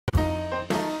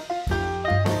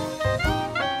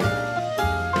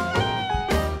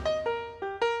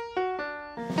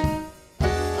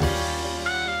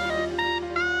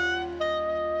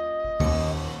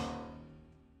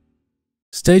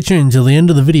Stay tuned till the end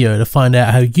of the video to find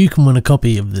out how you can win a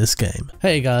copy of this game.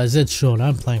 Hey guys, it's Sean.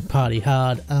 I'm playing Party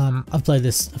Hard. I've played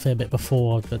this a fair bit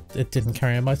before, but it didn't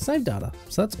carry on my save data,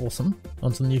 so that's awesome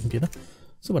on some new computer.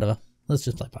 So whatever, let's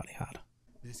just play Party Hard.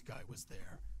 This guy was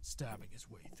there, stabbing his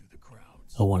way through the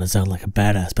crowds. I want to sound like a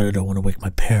badass, but I don't want to wake my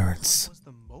parents. What was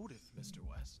the motive, Mr.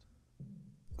 West?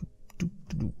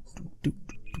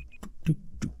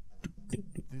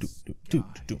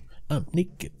 I'm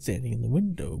naked, standing in the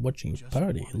window, watching you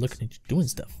party, looking at you doing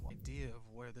stuff. Idea of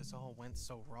where this all went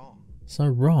so wrong. So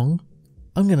wrong?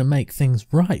 I'm gonna make things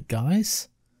right, guys.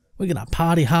 We're gonna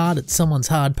party hard at someone's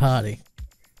hard party.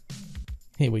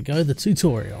 Here we go, the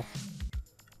tutorial.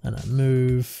 And I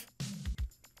move,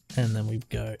 and then we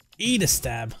go eat a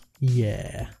stab.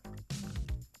 Yeah.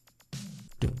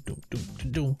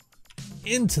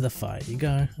 Into the fight you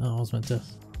go. Oh, I was meant to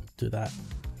do that.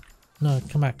 No,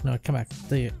 come back. No, come back.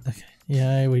 There you. Okay.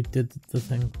 Yeah, we did the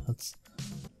thing. That's.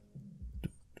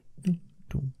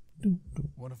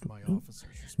 One of my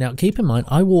officers. Now, keep in mind,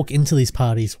 I walk into these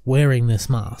parties wearing this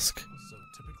mask. So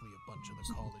typically a bunch of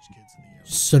the college kids in the area.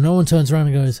 So no one turns around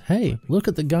and goes, "Hey, look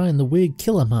at the guy in the weird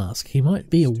killer mask. He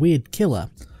might be a weird killer.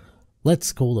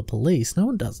 Let's call the police." No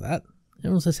one does that.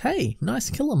 Everyone says, "Hey, nice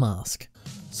killer mask."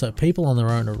 So people on their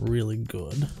own are really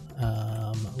good.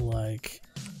 Like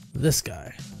this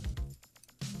guy.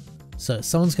 So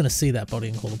someone's going to see that body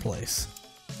and call the police.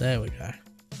 There we go.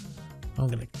 I'm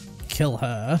going to kill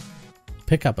her,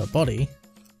 pick up her body,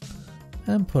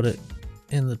 and put it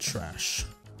in the trash.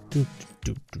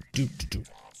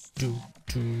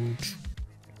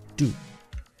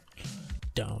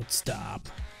 Don't stop.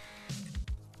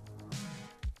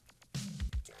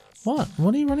 What?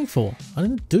 What are you running for? I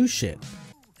didn't do shit.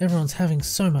 Everyone's having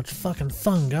so much fucking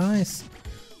fun, guys.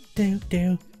 Do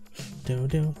do do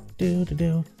do do do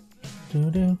do. Do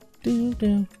do do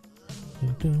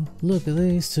do. Look at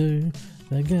these two,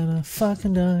 they're gonna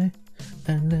fucking die,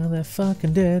 and now they're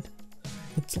fucking dead.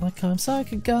 It's like I'm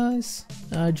psychic, guys.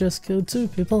 I just killed 2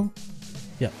 people.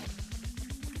 Yep.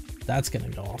 That's gonna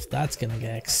go off. That's gonna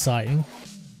get exciting.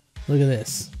 Look at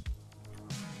this.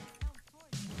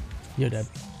 You're dead.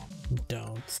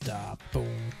 Don't stop.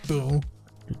 Boom, boom,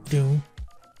 boom.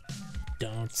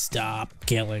 Don't stop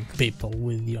killing people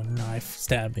with your knife,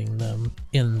 stabbing them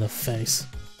in the face.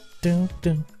 Do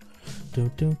do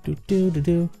do do do do do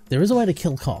do. There is a way to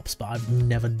kill cops, but I've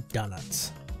never done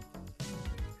it.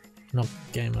 Not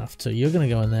game enough to. You're gonna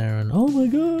go in there and, oh my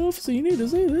god, officer, you need to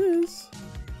see this.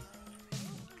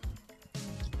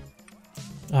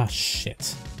 Ah,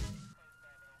 shit.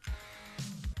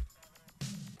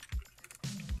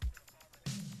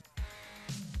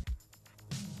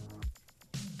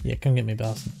 Yeah, come get me,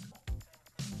 bastard.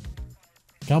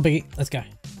 Come on, Piggy, let's go.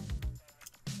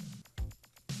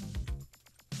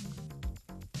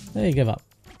 There you give up.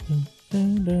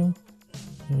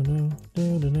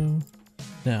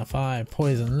 Now, if I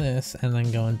poison this and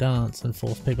then go and dance and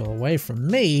force people away from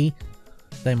me,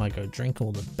 they might go drink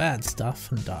all the bad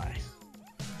stuff and die.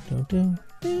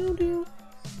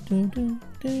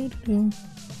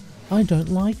 I don't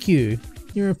like you.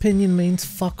 Your opinion means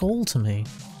fuck all to me.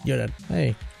 You're dead.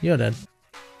 Hey, you're dead.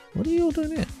 What are you all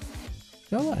doing here?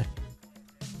 Go away.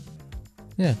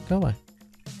 Yeah, go away.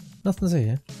 Nothing to see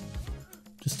here.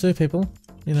 Just 2 people,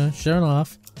 you know, share and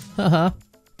laugh. Haha.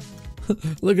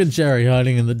 Look at Jerry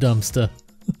hiding in the dumpster.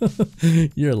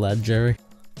 You're a lad, Jerry.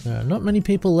 There are not many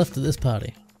people left at this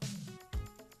party.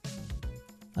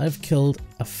 I've killed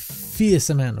a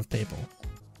fierce amount of people.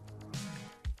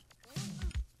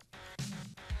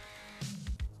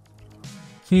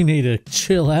 You need to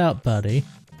chill out, buddy.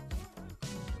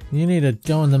 You need to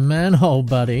go in the manhole,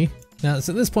 buddy. Now, it's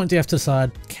at this point you have to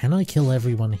decide, can I kill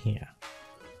everyone here?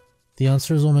 The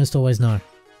answer is almost always no.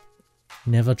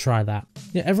 Never try that.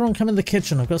 Yeah, everyone come in the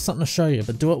kitchen, I've got something to show you,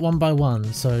 but do it one by one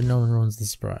so no one ruins the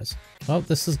surprise. Well,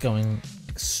 this is going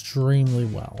extremely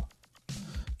well.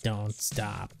 Don't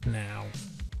stop now.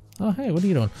 Oh, hey, what are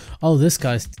you doing? Oh, this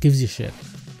guy gives you shit.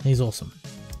 He's awesome.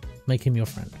 Make him your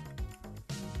friend.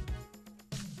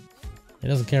 He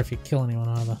doesn't care if you kill anyone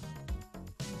either.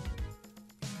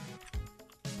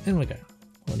 In we go.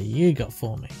 What do you got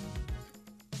for me?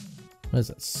 Where's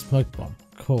that smoke bomb?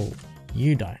 Cool.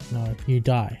 You die. No, you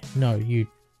die. No, you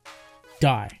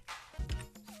die.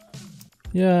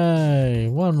 Yay!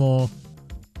 One more.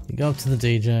 You go up to the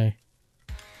DJ.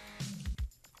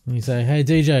 And you say, hey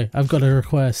DJ, I've got a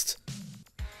request.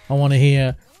 I want to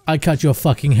hear, I cut your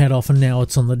fucking head off and now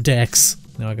it's on the decks.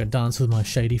 Now I go dance with my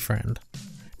shady friend.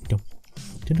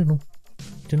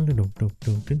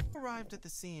 Arrived at the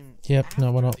scene. Yep,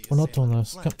 no, we're not doing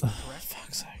this. Come,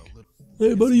 fuck's sake.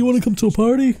 Hey buddy, you wanna come to a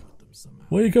party?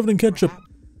 Why are you covered in ketchup?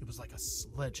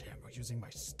 sledgehammer using my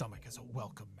stomach as a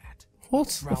welcome mat.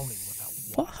 What Drowning the without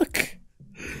water. fuck?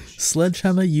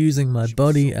 Sledgehammer using my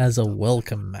body as a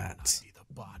welcome mat. See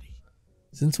the body.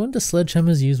 Since when do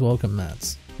sledgehammers use welcome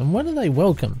mats? And when are they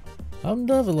welcome? I'll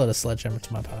never let a sledgehammer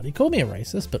to my party. Call me a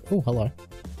racist, but oh, hello.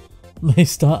 May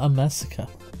start a massacre.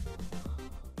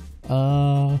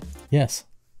 Yes.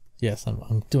 Yes,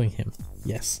 I'm doing him.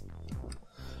 Yes.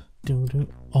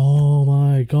 Oh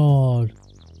my god.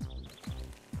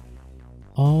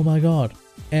 Oh my god.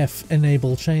 F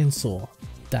enable chainsaw.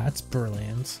 That's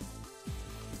brilliant.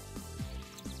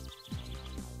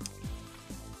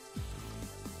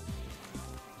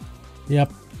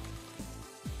 Yep.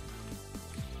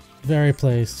 Very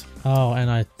pleased. Oh, and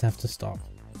I have to stop.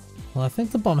 Well, I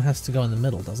think the bomb has to go in the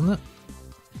middle, doesn't it?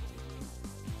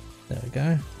 There we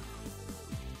go.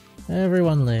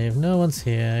 Everyone leave. No one's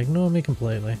here. Ignore me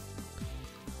completely.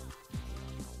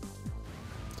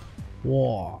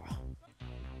 Whoa.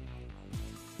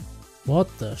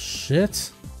 What the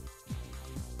shit?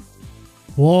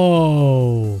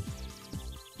 Whoa.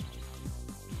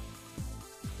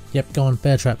 Yep, go on.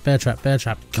 Bear trap, bear trap, bear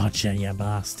trap. Gotcha, you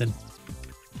bastard.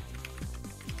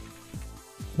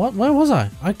 What? Where was I?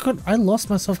 I lost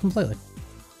myself completely.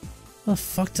 Where the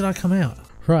fuck did I come out?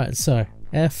 Right, so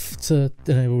F to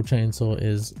enable chainsaw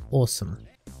is awesome.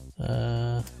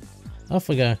 Off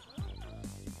we go.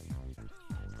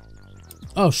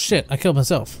 Oh shit, I killed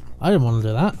myself. I didn't want to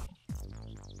do that.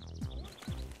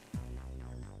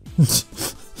 This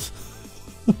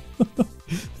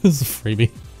is a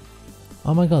freebie.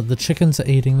 Oh my god, the chickens are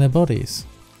eating their bodies.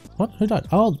 What? Who died?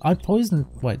 Oh, I poisoned.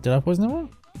 Wait, did I poison everyone?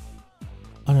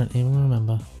 I don't even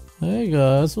remember. Hey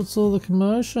guys, what's all the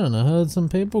commotion? I heard some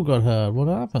people got hurt. What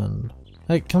happened?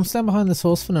 Hey, come stand behind this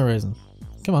horse for no reason.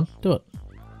 Come on, do it.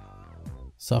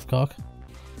 Soft cock.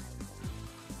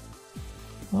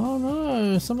 Oh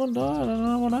no, someone died. I don't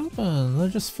know what happened. They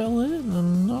just fell in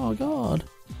and oh god.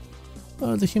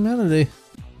 Oh, the humanity.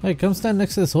 Hey, come stand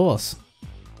next to this horse.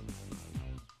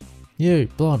 You,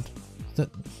 blonde.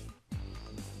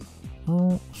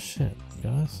 Oh shit,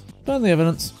 guys. Burn the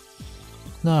evidence.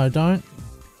 No, don't.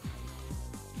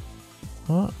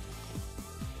 What?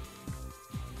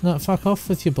 No, fuck off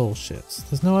with your bullshit.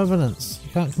 There's no evidence.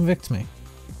 You can't convict me.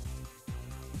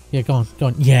 Yeah, go on, go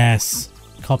on. Yes!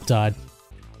 Cop died.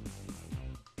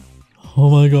 Oh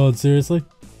my god, seriously?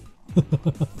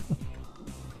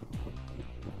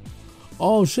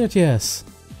 Oh shit, yes!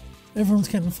 Everyone's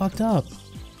getting fucked up.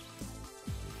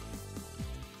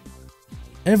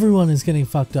 Everyone is getting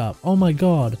fucked up. Oh my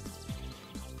god.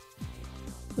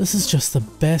 This is just the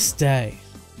best day.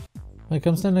 Hey,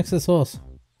 come stand next to this horse.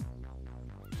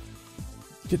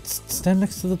 Stand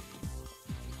next to the...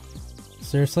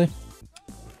 Seriously?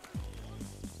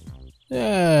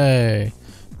 Yay!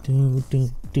 Killed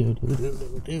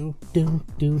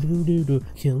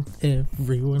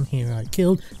everyone here. I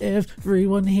killed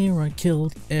everyone here. I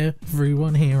killed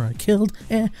everyone here. I killed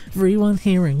everyone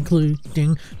here,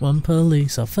 including one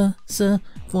police officer.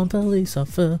 One police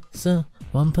officer.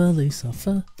 One police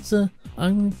officer.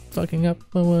 I'm fucking up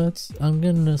my words. I'm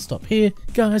gonna stop here,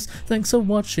 guys. Thanks for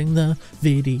watching the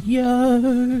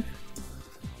video.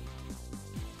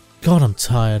 God, I'm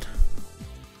tired.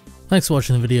 Thanks for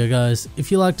watching the video, guys.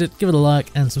 If you liked it, give it a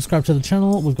like and subscribe to the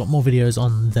channel. We've got more videos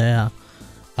on there.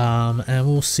 And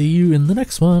we'll see you in the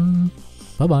next one.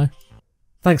 Bye bye.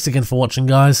 Thanks again for watching,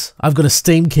 guys. I've got a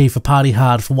Steam key for Party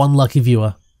Hard for one lucky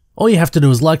viewer. All you have to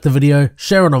do is like the video,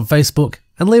 share it on Facebook,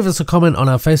 and leave us a comment on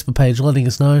our Facebook page letting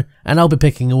us know, and I'll be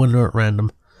picking a winner at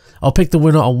random. I'll pick the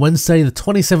winner on Wednesday the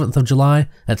 27th of July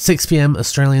at 6 PM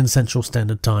Australian Central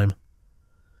Standard Time.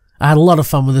 I had a lot of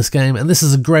fun with this game, and this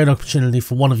is a great opportunity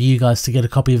for one of you guys to get a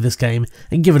copy of this game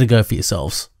and give it a go for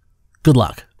yourselves. Good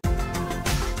luck.